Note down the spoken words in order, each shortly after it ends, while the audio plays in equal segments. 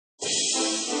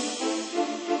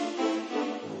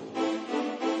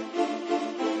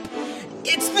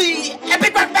It's the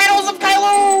Epic Rock Battles of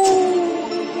Kylo!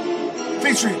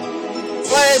 Featuring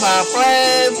Flavor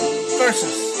Flav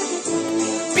versus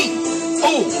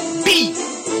B.O.B.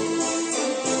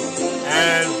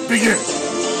 And begin.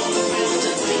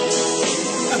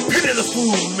 I pity the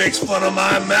fool who makes fun of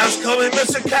my mask, call me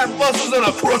Mr. Cat Muscles and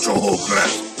approach a whole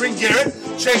class. Bring Garrett,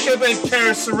 Jacob, and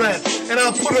Karen Seren, and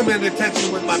I'll put them in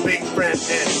detention with my big friend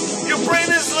Ed. Your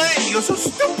brain is lame, you're so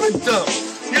stupid dumb.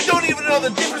 You don't even know the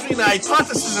difference between a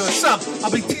hypothesis and a sum.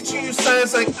 I'll be teaching you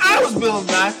science like I was Bill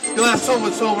Nye. You'll have so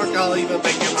much homework, I'll even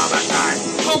make your mama die.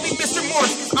 Call me Mr.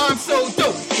 Morse, cause I'm so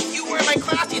dope. If you were in my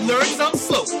class, you'd learn some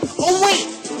slow. Oh wait,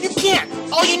 you can't.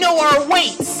 All you know are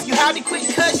weights. You had to quit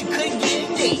cause you couldn't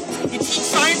get a date. You teach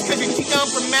science cause you're too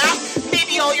dumb for math.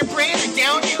 Maybe all your brains are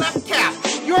down your left calf.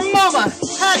 Your mama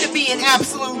had to be an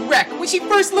absolute wreck when she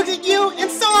first looked at you and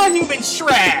saw a human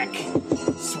Shrek.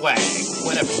 Swag,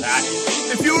 whatever that is.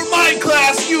 If you were my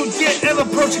class, you'd get and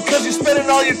approach it cause you're spending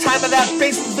all your time in that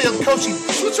baseball field coaching.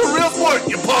 Switch a real sport,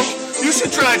 you punk. You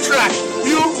should try track.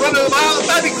 You run a mile,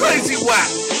 that'd be crazy whack.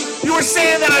 You were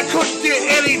saying that I couldn't get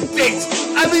any dates.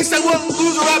 At least I wouldn't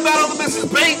lose a rap battle to Mrs.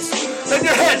 Bates. And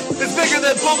your head is bigger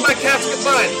than both my cats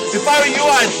combined. If I were you,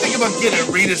 I'd think about getting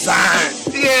it redesigned.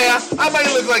 Yeah, I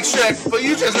might look like Shrek, but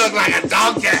you just look like a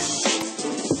donkey.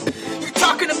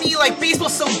 Talking to me like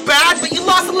baseball's so bad, but you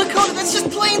lost to Lakota, that's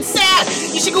just plain sad.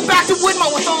 You should go back to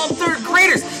Woodmont with all them third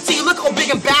graders, so you look all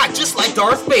big and bad, just like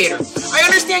Darth Vader. I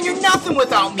understand you're nothing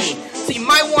without me, so you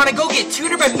might want to go get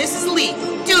tutored by Mrs. Lee.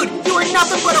 Dude, you are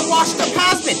nothing but a washed up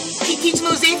has-been. Keep teaching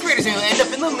those 8th graders and you'll end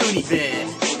up in the loony bin.